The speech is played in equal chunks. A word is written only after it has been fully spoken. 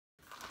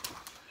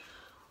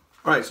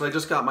All right, so I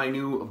just got my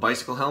new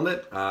bicycle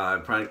helmet.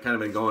 I've kind of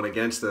been going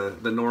against the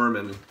norm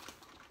and,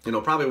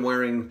 probably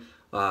wearing,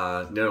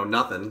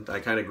 nothing. I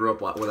kind of grew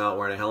up without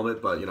wearing a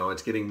helmet, but,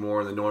 it's getting more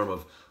in the norm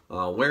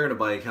of wearing a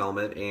bike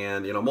helmet.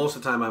 And, most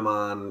of the time I'm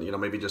on,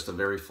 maybe just a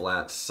very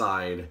flat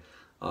side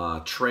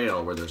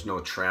trail where there's no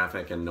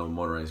traffic and no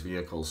motorized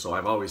vehicles. So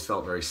I've always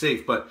felt very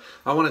safe, but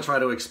I want to try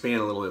to expand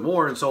a little bit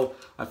more. And so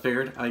I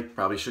figured I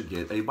probably should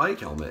get a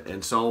bike helmet.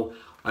 And so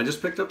I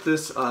just picked up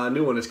this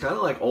new one. It's kind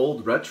of like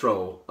old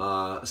retro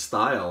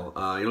style,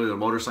 either a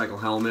motorcycle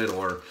helmet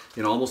or,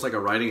 almost like a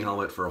riding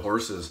helmet for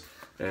horses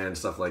and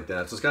stuff like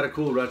that. So it's got a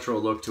cool retro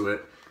look to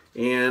it.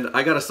 And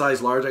I got a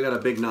size large, I got a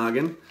big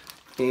noggin,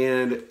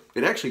 and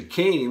it actually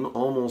came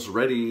almost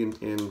ready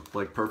and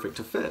like perfect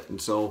to fit.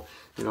 And so,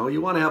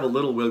 you want to have a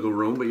little wiggle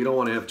room, but you don't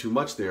want to have too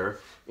much there.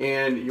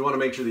 And you want to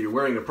make sure that you're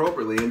wearing it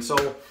appropriately. And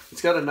so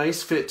it's got a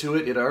nice fit to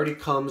it. It already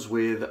comes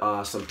with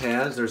some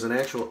pads. There's an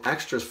actual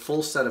extra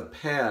full set of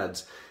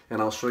pads,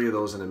 and I'll show you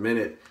those in a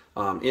minute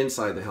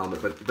inside the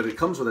helmet. But it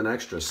comes with an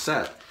extra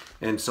set.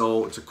 And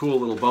so it's a cool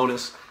little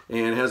bonus.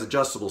 And it has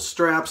adjustable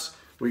straps.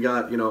 We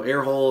got,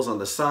 air holes on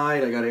the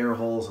side. I got air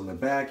holes on the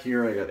back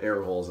here. I got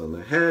air holes on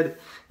the head.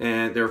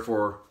 And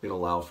therefore, it'll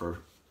allow for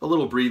a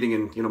little breathing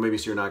and, maybe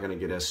so you're not going to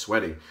get as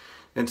sweaty.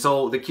 And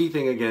so the key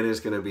thing, again, is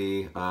going to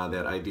be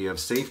that idea of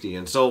safety.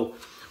 And so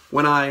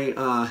when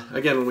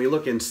when we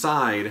look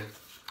inside,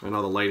 I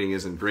know the lighting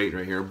isn't great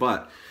right here,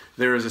 but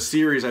there is a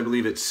series, I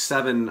believe it's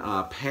 7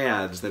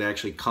 pads that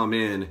actually come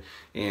in,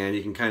 and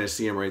you can kind of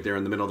see them right there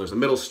in the middle. There's a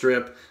middle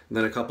strip, and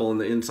then a couple in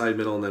the inside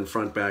middle, and then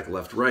front, back,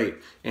 left, right.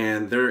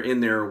 And they're in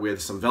there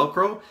with some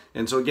Velcro.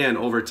 And so again,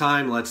 over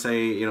time, let's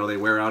say, they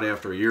wear out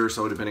after a year or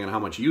so, depending on how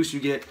much use you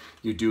get,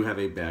 you do have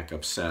a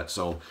backup set.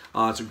 So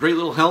it's a great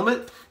little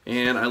helmet,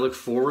 and I look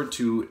forward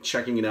to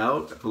checking it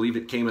out. I believe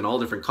it came in all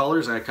different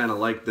colors. I kind of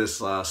like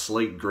this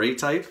slate gray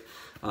type,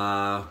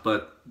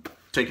 but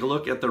take a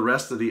look at the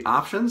rest of the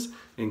options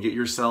and get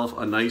yourself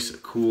a nice,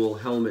 cool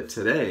helmet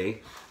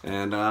today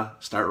and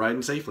start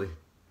riding safely.